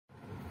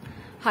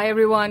Hi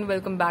everyone,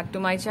 welcome back to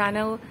my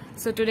channel.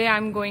 So today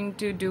I'm going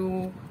to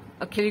do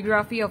a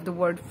calligraphy of the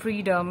word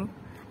freedom.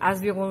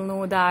 As we all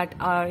know that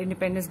our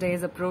Independence Day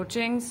is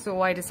approaching,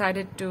 so I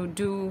decided to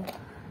do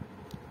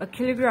a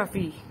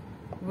calligraphy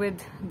with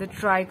the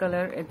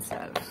tricolor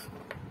itself.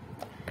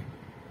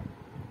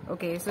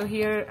 Okay, so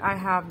here I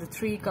have the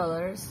three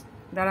colors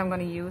that I'm going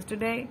to use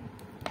today.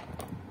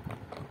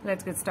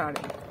 Let's get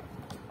started.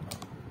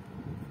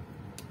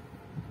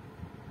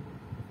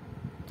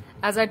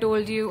 As I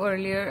told you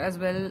earlier as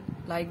well,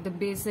 like the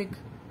basic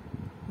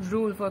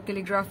rule for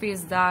calligraphy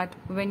is that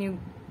when you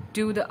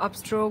do the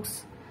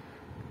upstrokes,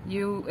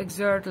 you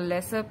exert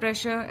lesser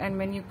pressure, and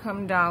when you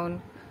come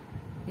down,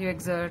 you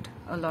exert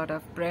a lot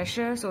of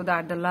pressure so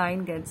that the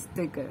line gets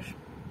thicker.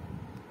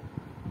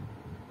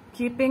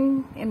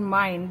 Keeping in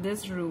mind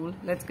this rule,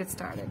 let's get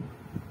started.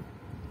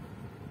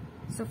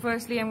 So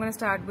firstly, I'm going to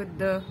start with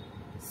the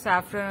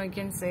saffron, or you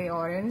can say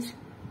orange.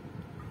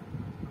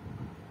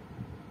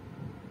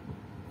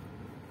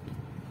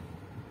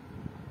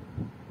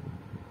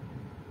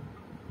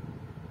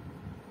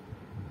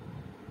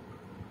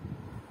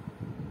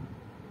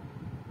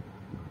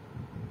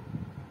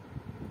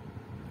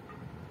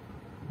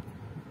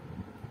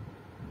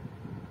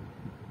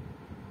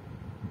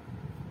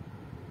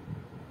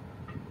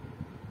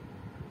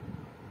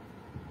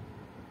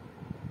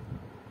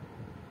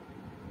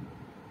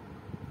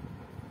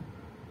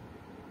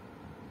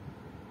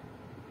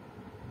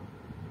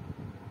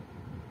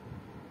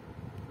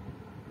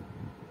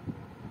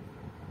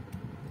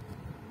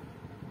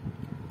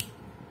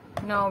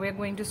 Now we are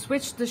going to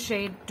switch the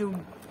shade to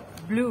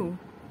blue,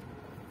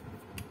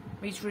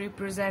 which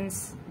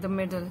represents the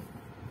middle.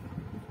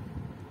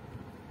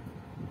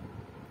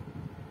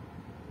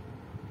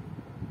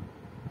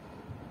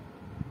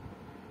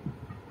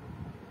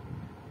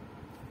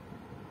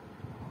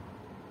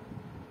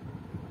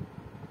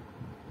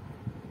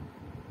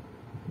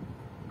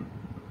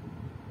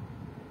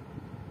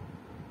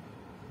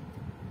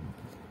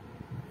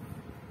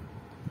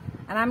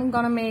 And I'm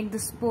gonna make the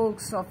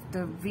spokes of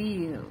the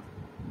wheel,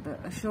 the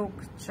Ashok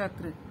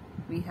Chakra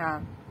we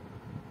have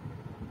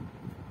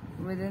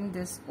within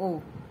this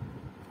O.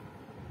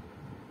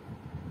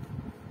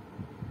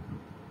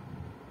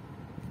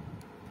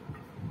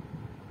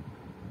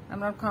 I'm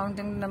not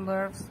counting the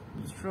number of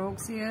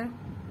strokes here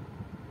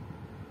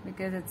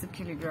because it's a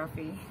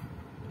calligraphy.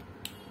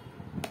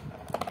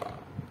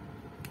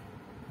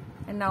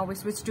 And now we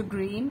switch to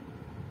green.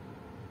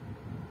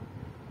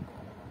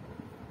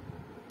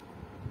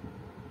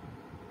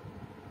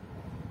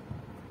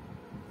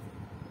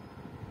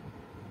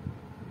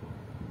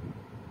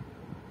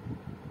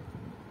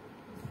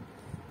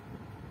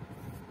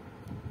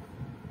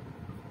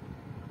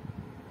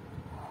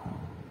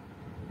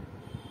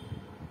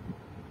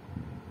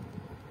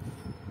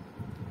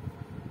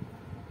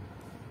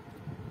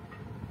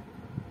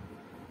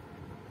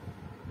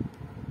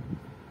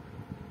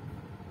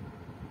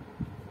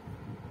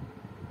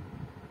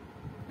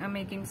 I'm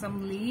making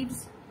some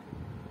leaves.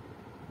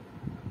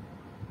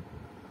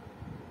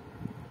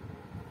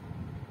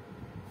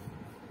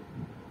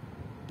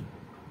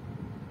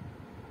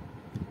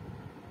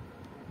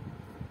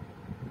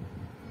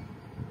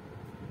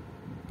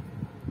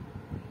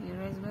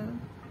 Here as well.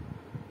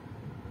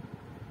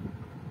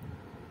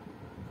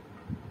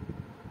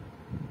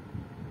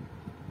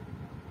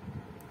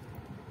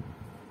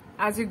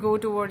 As you go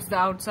towards the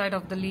outside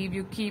of the leaf,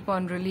 you keep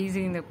on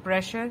releasing the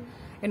pressure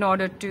in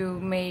order to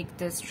make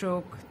the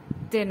stroke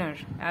thinner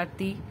at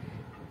the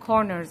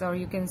corners, or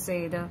you can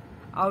say the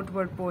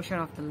outward portion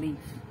of the leaf.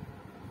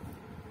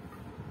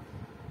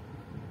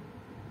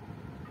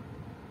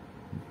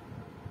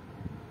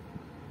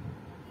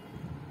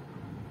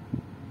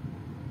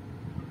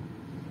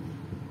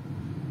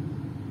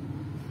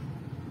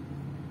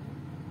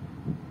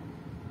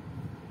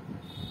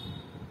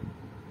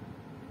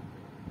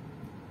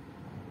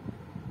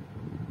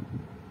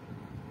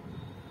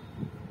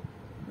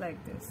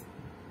 Like this.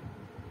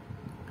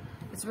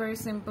 It's very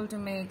simple to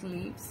make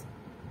leaves.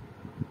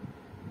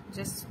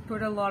 Just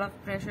put a lot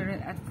of pressure in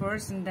at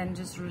first and then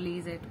just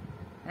release it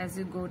as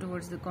you go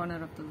towards the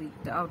corner of the leaf,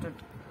 the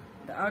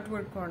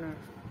outward corner.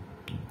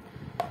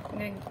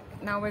 And then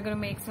now we're going to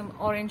make some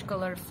orange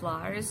colored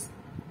flowers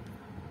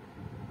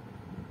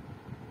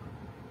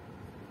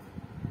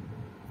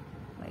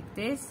like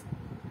this.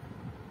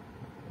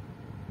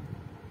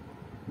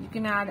 You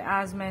can add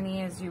as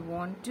many as you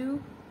want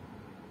to.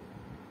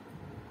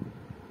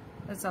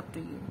 It's up to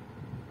you.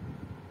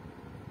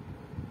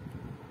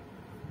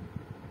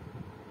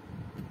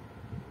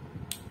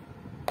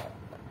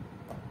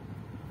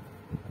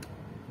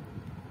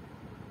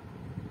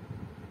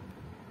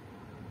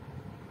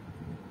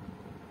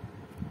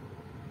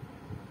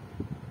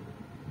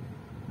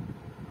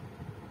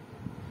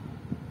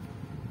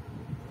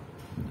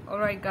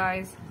 Alright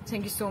guys,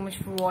 thank you so much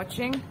for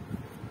watching.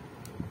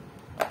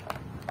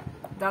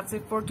 That's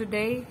it for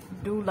today.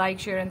 Do like,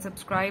 share and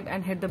subscribe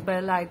and hit the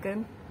bell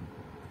icon.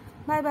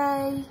 Bye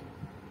bye.